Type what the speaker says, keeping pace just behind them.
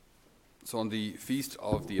So on the Feast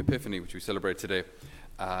of the Epiphany, which we celebrate today,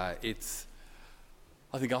 it's,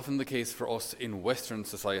 I think, often the case for us in Western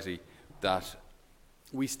society that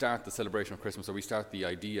we start the celebration of Christmas, or we start the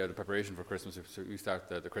idea, the preparation for Christmas, so we start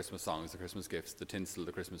the Christmas songs, the Christmas gifts, the tinsel,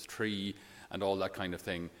 the Christmas tree, and all that kind of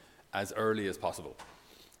thing as early as possible.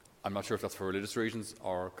 I'm not sure if that's for religious reasons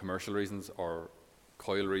or commercial reasons or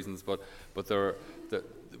coil reasons, but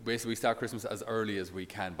basically we start Christmas as early as we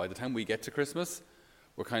can. By the time we get to Christmas,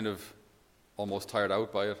 we're kind of almost tired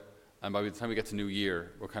out by it, and by the time we get to New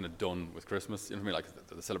Year, we're kind of done with Christmas. You know what I mean? Like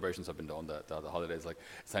the celebrations have been done, the holidays, like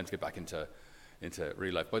it's time to get back into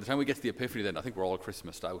real life. By the time we get to the Epiphany, then I think we're all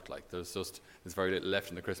Christmased out. Like there's very little left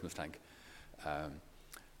in the Christmas tank.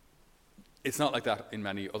 It's not like that in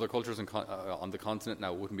many other cultures on the continent.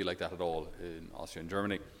 Now, it wouldn't be like that at all in Austria and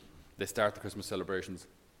Germany. They start the Christmas celebrations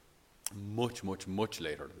much, much, much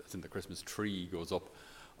later. As in the Christmas tree goes up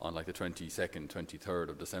on like the 22nd, 23rd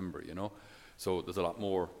of December, you know. So there's a lot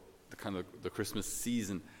more. The Christmas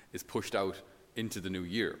season is pushed out into the new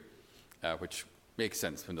year, which makes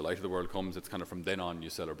sense. When the light of the world comes, it's kind of from then on you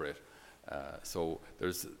celebrate. So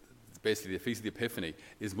there's basically the Feast of the Epiphany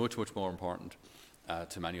is much, much more important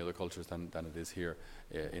to many other cultures than it is here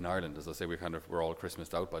in Ireland. As I say, we're all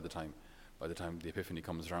Christmased out by the time the Epiphany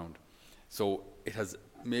comes around. So it has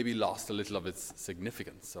maybe lost a little of its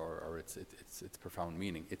significance or its profound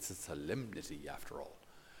meaning. It's a solemnity after all,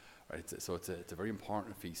 right? So it's a very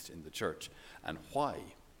important feast in the church. And why?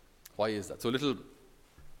 Why is that? So a little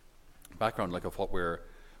background, like of what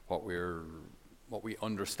we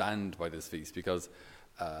understand by this feast, because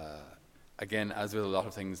again, as with a lot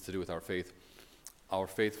of things to do with our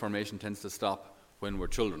faith formation tends to stop when we're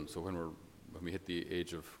children. So when we hit the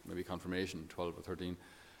age of maybe confirmation, 12 or 13,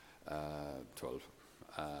 12,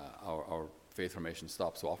 our faith formation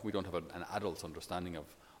stops. So often we don't have an adult's understanding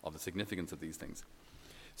of the significance of these things.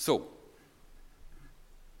 So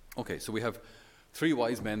we have three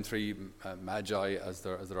wise men, three magi, as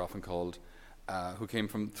they're often called, who came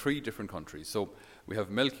from three different countries. So we have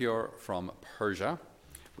Melchior from Persia,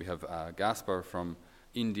 we have Gaspar from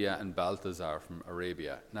India, and Balthazar from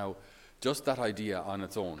Arabia. Now, just that idea on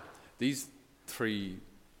its own, these three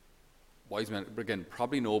wise men, again,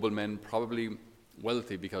 probably noblemen, probably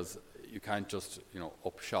wealthy, because you can't just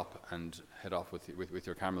up shop and head off with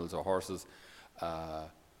your camels or horses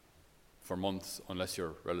for months unless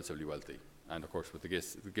you're relatively wealthy. And of course, with the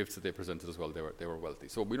gifts that they presented as well, they were wealthy.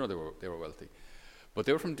 So we know they were wealthy, but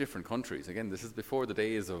they were from different countries. Again, this is before the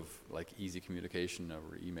days of like easy communication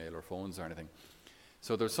or email or phones or anything.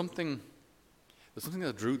 So there's something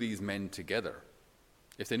that drew these men together.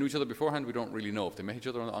 If they knew each other beforehand, we don't really know. If they met each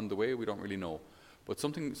other on the way, we don't really know. But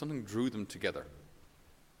something drew them together.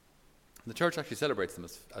 The church actually celebrates them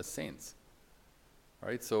as saints,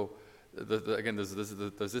 right? So again, there's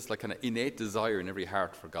this like kind of innate desire in every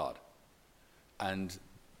heart for God, and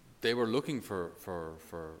they were looking for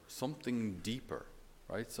something deeper,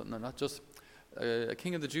 right? So not just a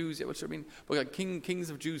king of the Jews. Yeah, which I mean, but kings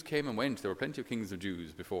of Jews came and went. There were plenty of kings of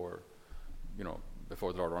Jews before the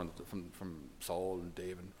Lord around from Saul and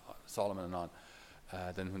David, Solomon and on.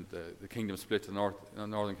 Then when the kingdom split, the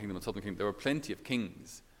northern kingdom and southern kingdom, there were plenty of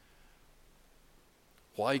kings.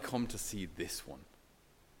 Why come to see this one?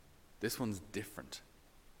 This one's different.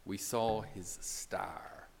 We saw his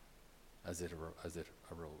star as it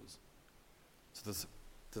arose. So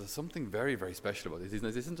there's something very, very special about this.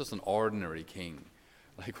 This isn't just an ordinary king.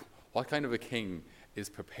 Like, what kind of a king is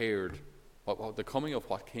prepared? The coming of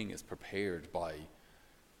what king is prepared by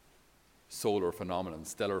solar phenomenon,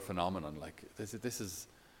 stellar phenomenon? Like this is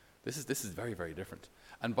very, very different.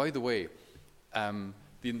 And by the way,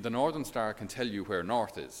 the northern star can tell you where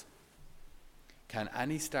north is. Can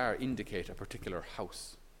any star indicate a particular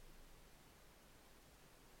house?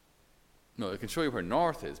 No, it can show you where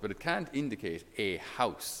north is, but it can't indicate a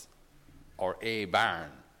house or a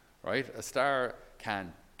barn, right? A star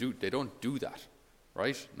they don't do that,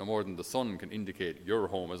 right? No more than the sun can indicate your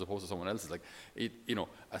home as opposed to someone else's. Like,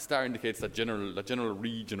 a star indicates that general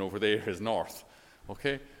region over there is north,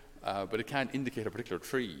 okay? But it can't indicate a particular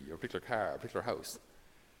tree, or a particular car, a particular house.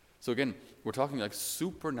 So again, we're talking like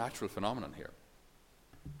supernatural phenomenon here.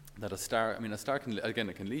 That a star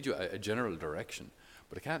can lead you a general direction,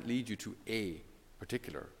 but it can't lead you to a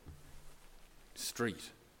particular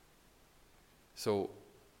street. So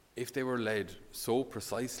if they were led so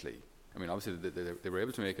precisely, I mean, obviously they were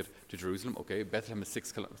able to make it to Jerusalem. Okay, Bethlehem is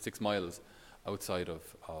 6 miles outside of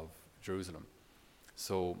Jerusalem.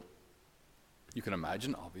 So you can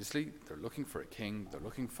imagine, obviously, they're looking for a king, they're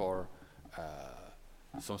looking for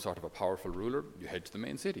some sort of a powerful ruler. You head to the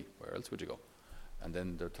main city. Where else would you go? And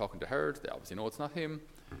then they're talking to Herod. They obviously know it's not him.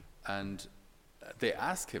 And they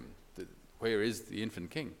ask him, where is the infant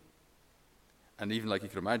king? And even like you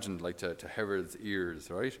could imagine, like to Herod's ears,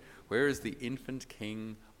 right? Where is the infant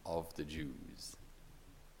king of the Jews?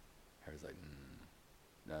 Herod's like,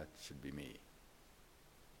 that should be me.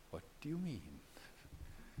 What do you mean?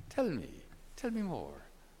 Tell me more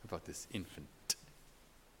about this infant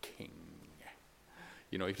king.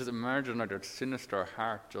 You know, you can just imagine like their sinister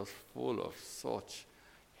heart just full of such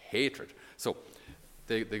hatred. So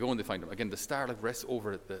they go and they find him. Again, the star like rests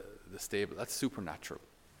over the stable. That's supernatural.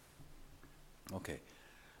 Okay.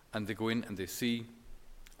 And they go in and they see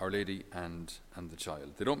Our Lady and the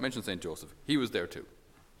child. They don't mention St. Joseph. He was there too.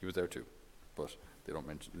 But they don't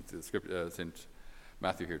mention, the script, St.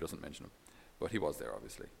 Matthew here doesn't mention him. But he was there,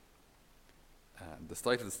 obviously. And the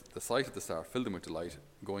sight of the star filled them with delight.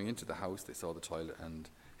 Going into the house, they saw the child and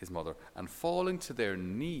his mother, and falling to their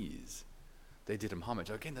knees, they did him homage.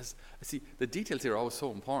 Again, see, the details here are always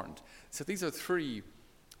so important. So these are three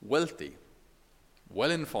wealthy,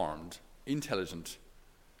 well-informed, intelligent,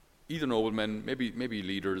 either noblemen, maybe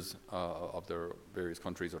leaders of their various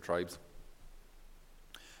countries or tribes.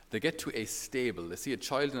 They get to a stable. They see a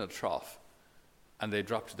child in a trough, and they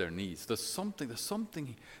drop to their knees. There's something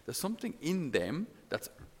in them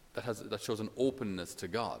that shows an openness to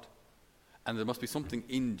God, and there must be something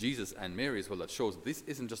in Jesus and Mary as well that shows this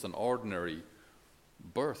isn't just an ordinary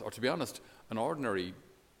birth, or to be honest, an ordinary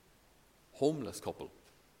homeless couple,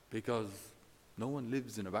 because no one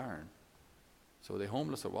lives in a barn. So are they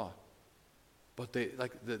homeless or what? But they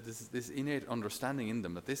this innate understanding in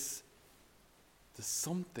them that there's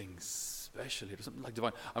something special here, there's something like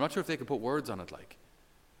divine. I'm not sure if they could put words on it,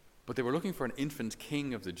 but they were looking for an infant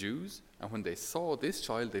king of the Jews, and when they saw this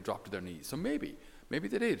child, they dropped to their knees. So maybe they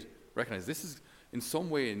did recognize this is in some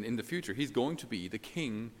way in the future, he's going to be the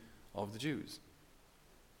king of the Jews.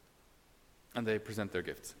 And they present their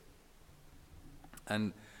gifts.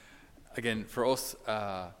 And again, for us,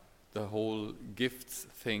 the whole gifts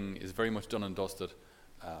thing is very much done and dusted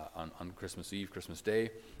on Christmas Eve, Christmas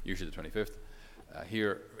Day, usually the 25th.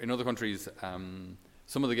 Here, in other countries,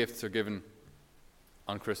 some of the gifts are given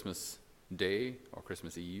on Christmas Day or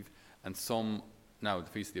Christmas Eve, and some, now the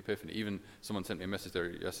Feast of the Epiphany, even someone sent me a message there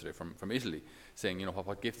yesterday from Italy saying, you know,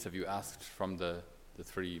 what gifts have you asked from the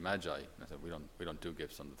three Magi? And I said, we don't do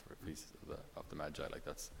gifts on the Feast of the Magi, like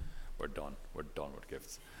we're done with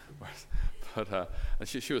gifts. But and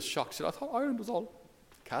she was shocked. She said, I thought Ireland was all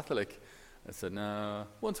Catholic. I said, no,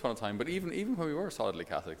 once upon a time. But even when we were solidly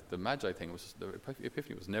Catholic, the Magi thing was, the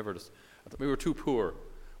Epiphany was never just, we were too poor.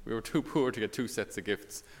 We were too poor to get two sets of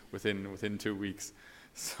gifts within 2 weeks.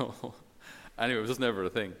 So anyway, it was just never a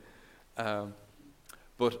thing.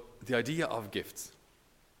 But the idea of gifts,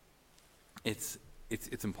 it's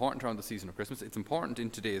important around the season of Christmas. It's important in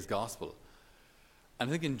today's gospel. And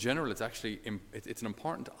I think in general, it's actually it's an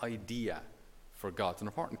important idea for God. It's an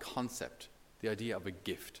important concept, the idea of a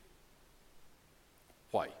gift.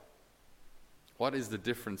 Why? What is the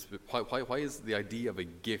difference? Why is the idea of a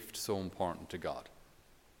gift so important to God?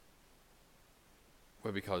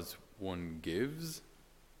 Well, because one gives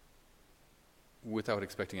without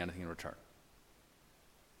expecting anything in return.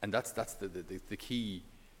 And that's the key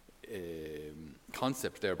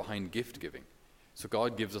concept there behind gift giving. So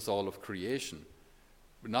God gives us all of creation,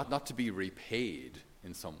 but not to be repaid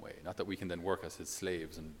in some way. Not that we can then work as his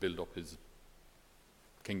slaves and build up his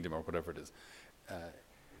kingdom or whatever it is.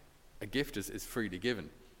 A gift is freely given.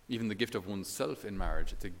 Even the gift of oneself in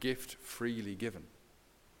marriage, it's a gift freely given.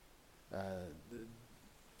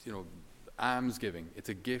 Almsgiving, it's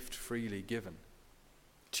a gift freely given.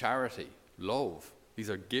 Charity, love, these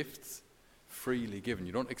are gifts freely given.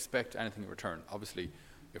 You don't expect anything in return. Obviously,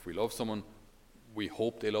 if we love someone, we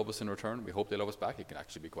hope they love us in return. We hope they love us back. It can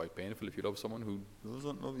actually be quite painful if you love someone who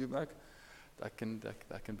doesn't love you back. That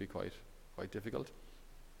can be quite difficult.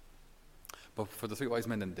 But for the three wise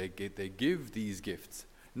men, then they give these gifts,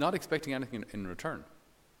 not expecting anything in return.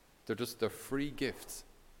 They're free gifts.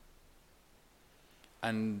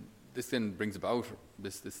 And this then brings about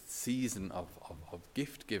this season of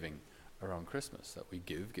gift giving around Christmas, that we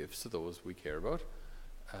give gifts to those we care about,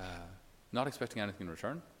 not expecting anything in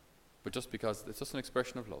return, but just because it's just an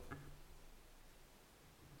expression of love.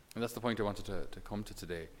 And that's the point I wanted to come to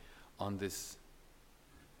today on this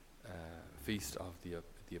feast of the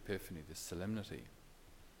Epiphany, this solemnity.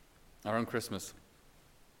 Around Christmas,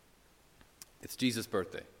 it's Jesus'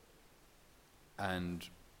 birthday, and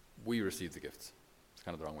we receive the gifts. It's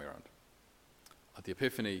kind of the wrong way around. At the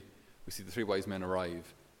Epiphany, we see the three wise men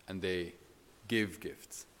arrive, and they give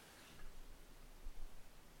gifts.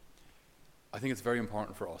 I think it's very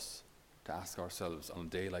important for us to ask ourselves on a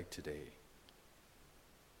day like today,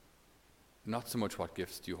 not so much what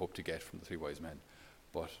gifts do you hope to get from the three wise men,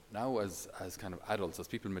 but now as kind of adults, as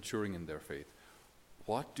people maturing in their faith,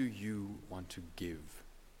 what do you want to give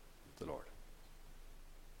the Lord?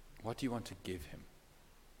 What do you want to give him?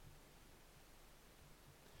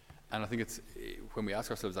 And I think it's, when we ask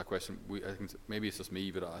ourselves that question, I think maybe it's just me,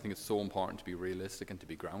 but I think it's so important to be realistic and to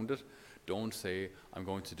be grounded. Don't say, I'm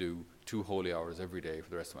going to do 2 holy hours every day for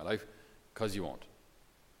the rest of my life, because you won't,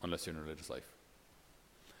 unless you're in a religious life.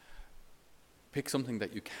 Pick something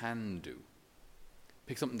that you can do.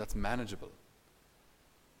 Pick something that's manageable.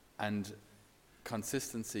 And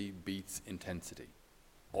consistency beats intensity,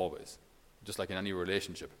 always. Just like in any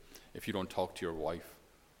relationship. If you don't talk to your wife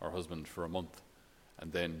or husband for a month,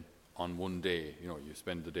 and then on one day, you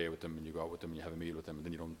spend the day with them and you go out with them and you have a meal with them, and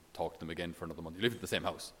then you don't talk to them again for another month. You live in the same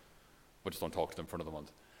house, but just don't talk to them for another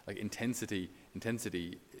month. Like intensity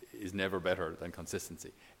is never better than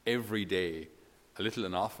consistency. Every day, a little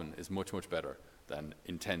and often, is much, much better than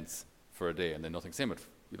intense for a day and then nothing. Same with,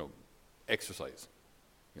 exercise.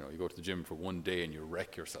 You go to the gym for one day and you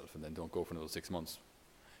wreck yourself, and then don't go for another 6 months.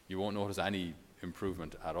 You won't notice any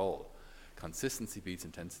improvement at all. Consistency beats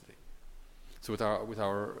intensity. So with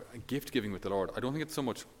our gift giving with the Lord, I don't think it's so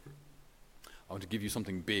much, I want to give you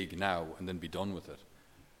something big now and then be done with it.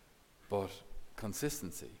 But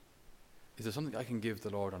consistency. Is there something I can give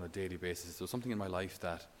the Lord on a daily basis? Is there something in my life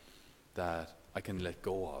that I can let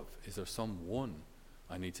go of? Is there someone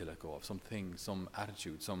I need to let go of? Something, some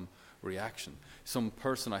attitude, some reaction, some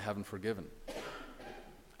person I haven't forgiven?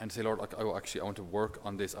 And say, Lord, I want to work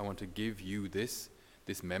on this. I want to give you this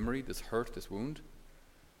memory, this hurt, this wound.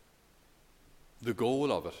 The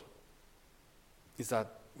goal of it is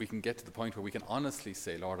that we can get to the point where we can honestly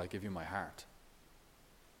say, Lord, I give you my heart.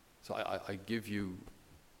 So I give you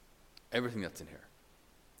everything that's in here.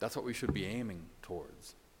 That's what we should be aiming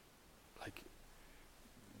towards. Like,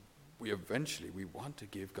 we want to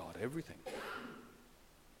give God everything.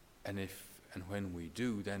 And when we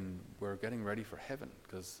do, then we're getting ready for heaven.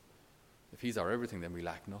 Because if he's our everything, then we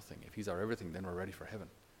lack nothing. If he's our everything, then we're ready for heaven.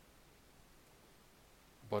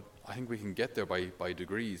 But I think we can get there by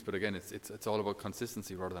degrees. But again, it's all about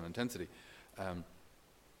consistency rather than intensity.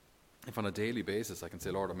 If on a daily basis I can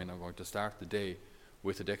say, Lord, I'm going to start the day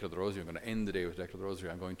with the Decade of the Rosary. I'm going to end the day with the Decade of the Rosary.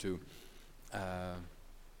 I'm going to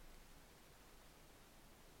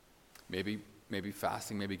maybe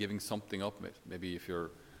fasting, maybe giving something up. Maybe if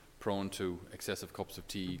you're prone to excessive cups of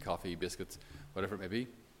tea, coffee, biscuits, whatever it may be,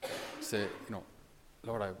 say,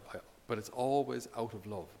 Lord, but it's always out of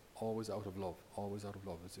love. Always out of love, always out of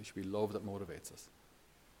love. It should be love that motivates us.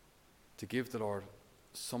 To give the Lord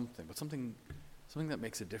something, but something that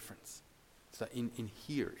makes a difference. So that in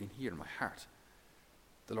here, in my heart,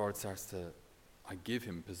 the Lord starts to, I give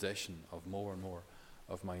him possession of more and more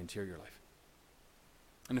of my interior life.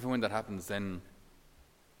 And if and when that happens, then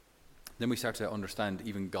we start to understand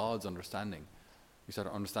even God's understanding. We start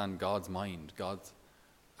to understand God's mind,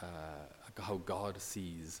 how God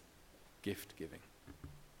sees gift giving.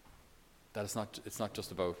 That it's not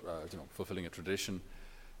just about fulfilling a tradition,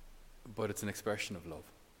 but it's an expression of love.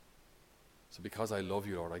 So because I love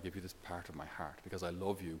you, Lord, I give you this part of my heart. Because I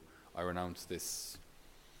love you, I renounce this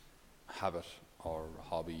habit or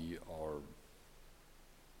hobby or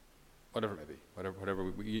whatever it may be.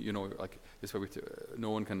 Whatever like this way,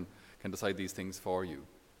 no one can decide these things for you.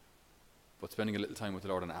 But spending a little time with the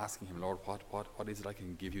Lord and asking him, Lord, what is it I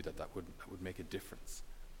can give you that would make a difference?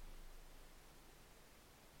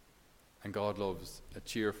 And God loves a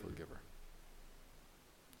cheerful giver.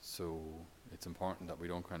 So it's important that we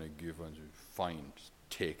don't kind of give and fine, just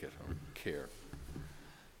take it or care.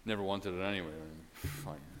 Never wanted it anyway.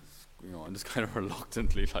 Fine, and just kind of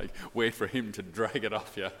reluctantly wait for him to drag it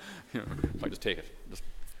off you. Fine, just take it. Just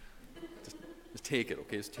take it,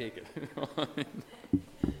 okay? Just take it.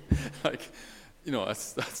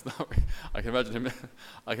 That's not. I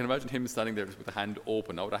can imagine him standing there just with a hand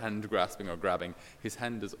open, not with a hand grasping or grabbing. His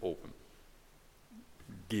hand is open.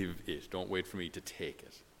 Give it. Don't wait for me to take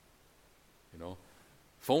it.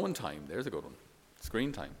 Phone time. There's a good one.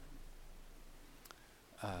 Screen time.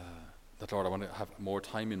 That, Lord, I want to have more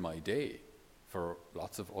time in my day for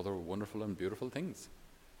lots of other wonderful and beautiful things.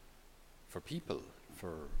 For people,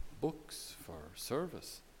 for books, for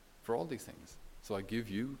service, for all these things. So I give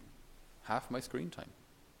you half my screen time.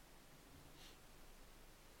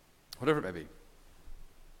 Whatever it may be.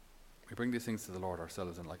 We bring these things to the Lord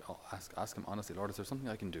ourselves and ask him honestly, Lord, is there something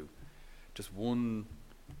I can do? Just one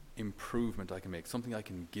improvement I can make, something I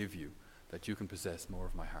can give you that you can possess more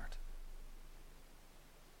of my heart.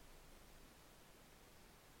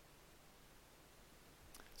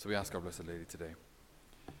 So we ask our Blessed Lady today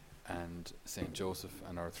and Saint Joseph,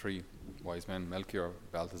 and our three wise men, Melchior,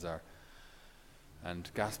 Balthazar, and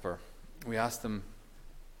Gaspar, we ask them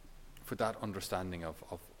for that understanding of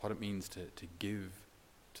what it means to give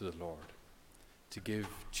to the Lord, to give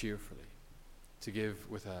cheerfully, to give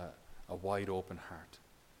with a wide open heart,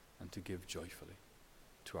 and to give joyfully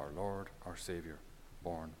to our Lord, our Saviour,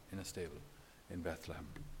 born in a stable in Bethlehem.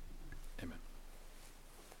 Amen.